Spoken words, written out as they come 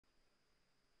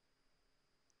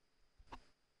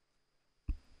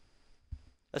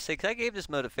Let's say, 'cause I gave this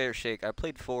mode a fair shake. I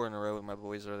played 4 in a row with my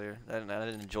boys earlier. I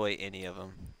didn't enjoy any of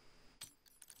them.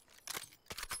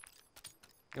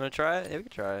 You wanna try it? Yeah, we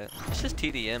can try it. It's just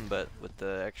TDM, but with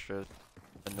the extra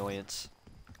annoyance.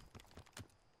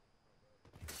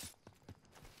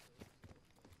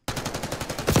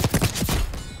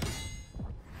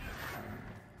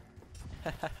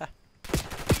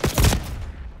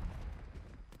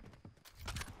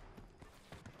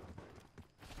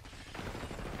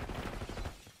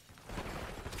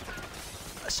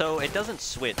 So it doesn't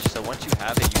switch, so once you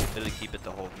have it, you can literally keep it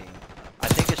the whole game. I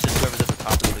think it's just whoever's at the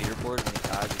top of the leaderboard when he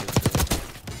dies, he gets it.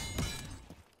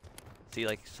 See,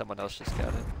 like, someone else just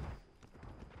got it.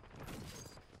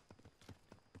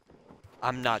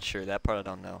 I'm not sure, that part I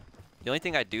don't know. The only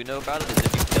thing I do know about it is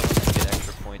if you kill him, you get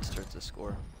extra points towards the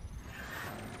score.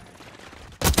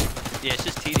 Yeah, it's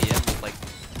just TDM, like,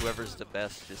 whoever's the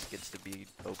best just gets to be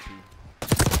OP.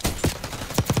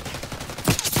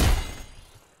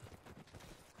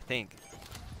 I think.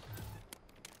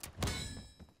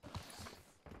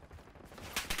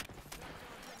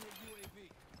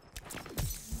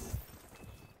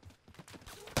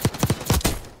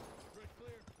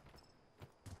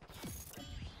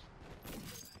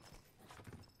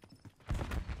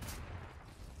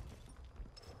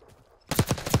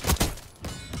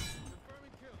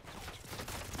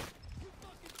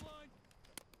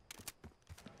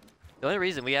 The only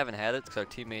reason we haven't had it is because our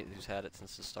teammate who's had it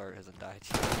since the start hasn't died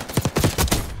yet.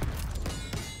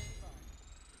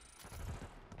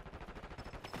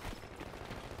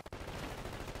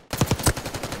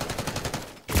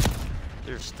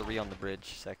 There's 3 on the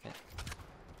bridge, second.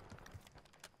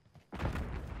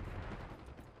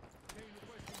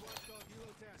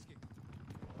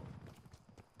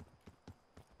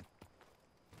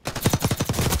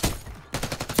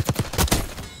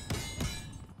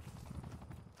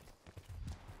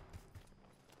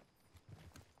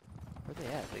 Where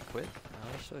they at? They quit? Oh,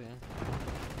 they're still in.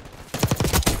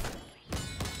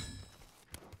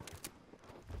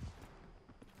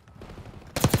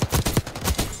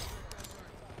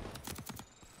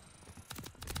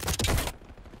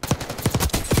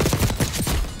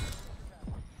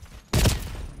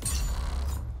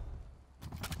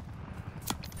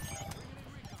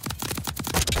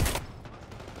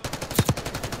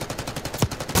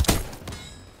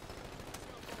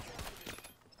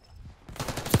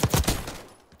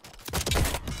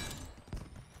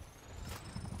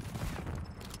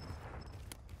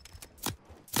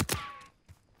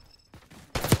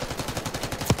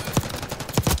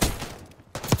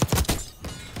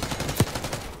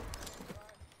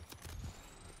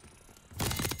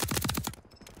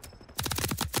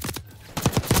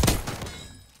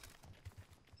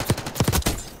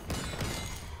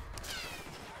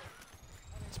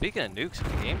 Speaking of nukes, if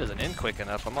the game doesn't end quick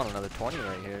enough, I'm on another 20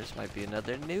 right here. This might be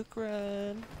another nuke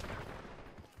run.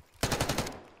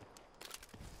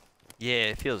 Yeah,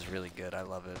 it feels really good. I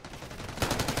love it.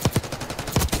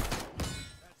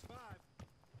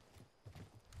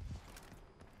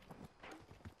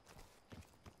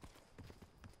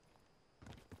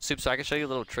 Soup, so I can show you a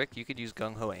little trick. You could use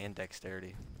gung ho and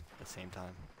dexterity at the same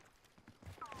time.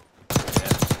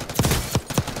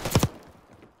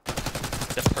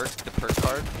 The perk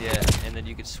card, yeah, and then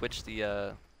you could switch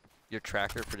the your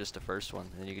tracker for just the first one,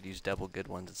 and then you could use double good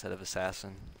ones instead of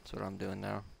assassin. That's what I'm doing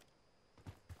now.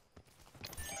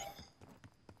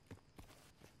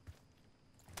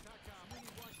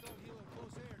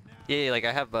 Yeah, like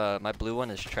I have my blue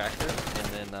one is tracker, and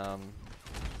then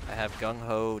I have gung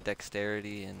ho,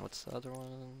 dexterity, and what's the other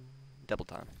one? Double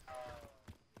time.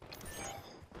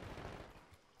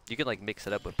 You can like mix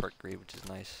it up with perk greed, which is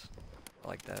nice. I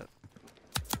like that.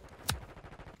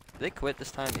 Did they quit this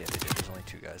time? Yeah, they did. There's only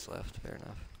 2 guys left. Fair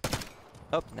enough.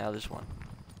 Oh, now there's 1.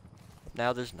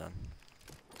 Now there's none.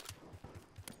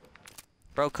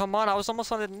 Bro, come on! I was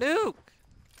almost on a nuke.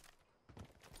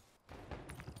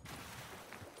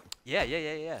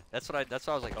 Yeah. That's what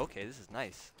I was like. Okay, this is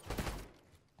nice.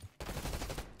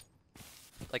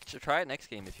 Like, try it next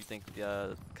game if you think.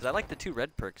 Because I like the 2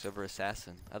 red perks over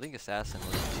assassin. I think assassin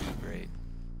was too great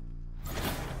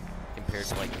compared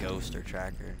to like ghost or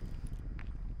tracker.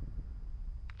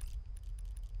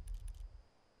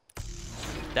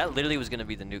 That literally was gonna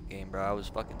be the nuke game, bro. I was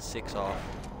fucking 6 off.